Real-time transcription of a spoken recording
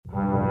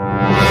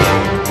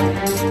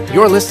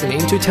You're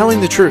listening to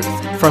Telling the Truth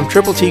from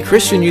Triple T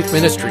Christian Youth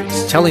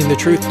Ministries, telling the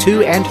truth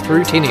to and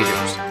through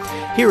teenagers.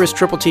 Here is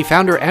Triple T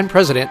founder and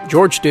president,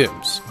 George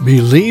Dooms.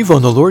 Believe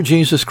on the Lord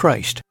Jesus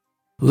Christ.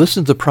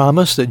 Listen to the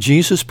promise that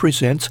Jesus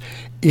presents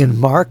in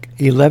Mark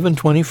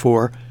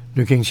 11:24,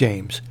 New King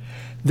James.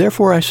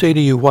 Therefore I say to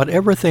you,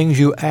 whatever things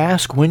you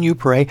ask when you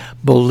pray,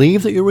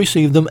 believe that you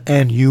receive them,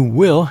 and you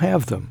will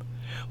have them.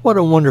 What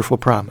a wonderful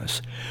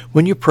promise.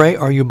 When you pray,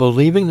 are you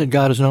believing that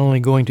God is not only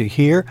going to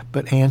hear,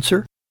 but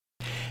answer?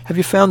 Have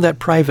you found that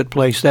private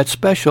place, that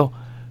special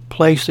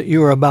place that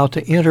you are about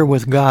to enter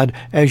with God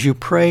as you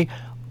pray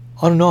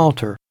on an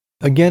altar,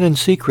 again in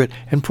secret,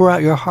 and pour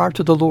out your heart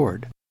to the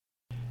Lord?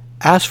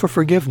 Ask for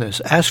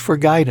forgiveness, ask for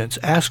guidance,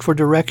 ask for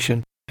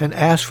direction, and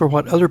ask for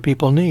what other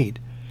people need.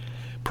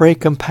 Pray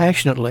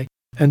compassionately,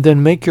 and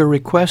then make your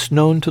request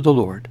known to the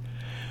Lord.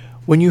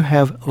 When you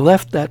have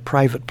left that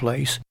private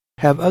place,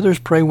 have others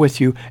pray with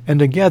you, and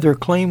together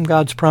claim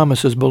God's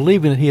promises,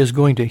 believing that He is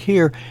going to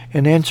hear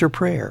and answer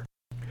prayer.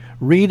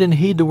 Read and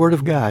heed the Word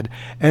of God,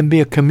 and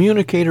be a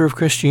communicator of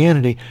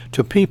Christianity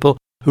to people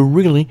who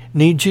really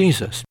need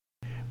Jesus.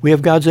 We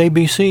have God's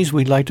ABCs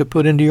we'd like to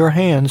put into your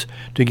hands.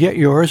 To get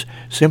yours,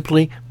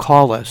 simply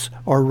call us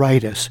or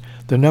write us.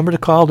 The number to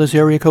call is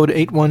area code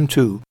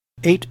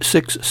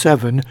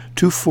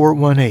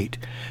 812-867-2418.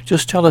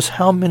 Just tell us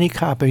how many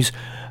copies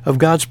of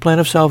God's plan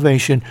of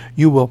salvation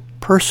you will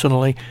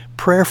personally,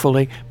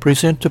 prayerfully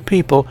present to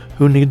people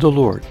who need the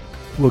Lord.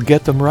 We'll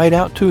get them right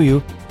out to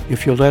you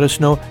if you'll let us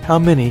know how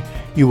many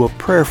you will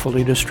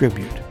prayerfully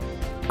distribute.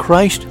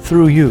 Christ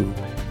through you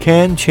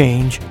can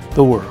change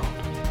the world.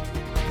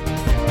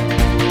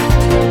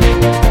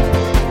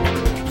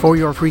 For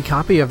your free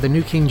copy of the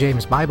New King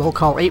James Bible,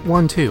 call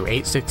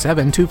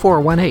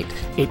 812-867-2418,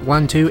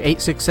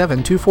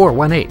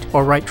 812-867-2418,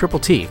 or write Triple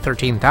T,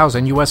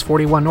 13,000 U.S.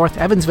 41 North,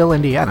 Evansville,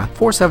 Indiana,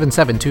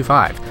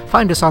 47725.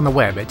 Find us on the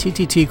web at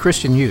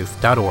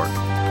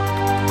tttchristianyouth.org.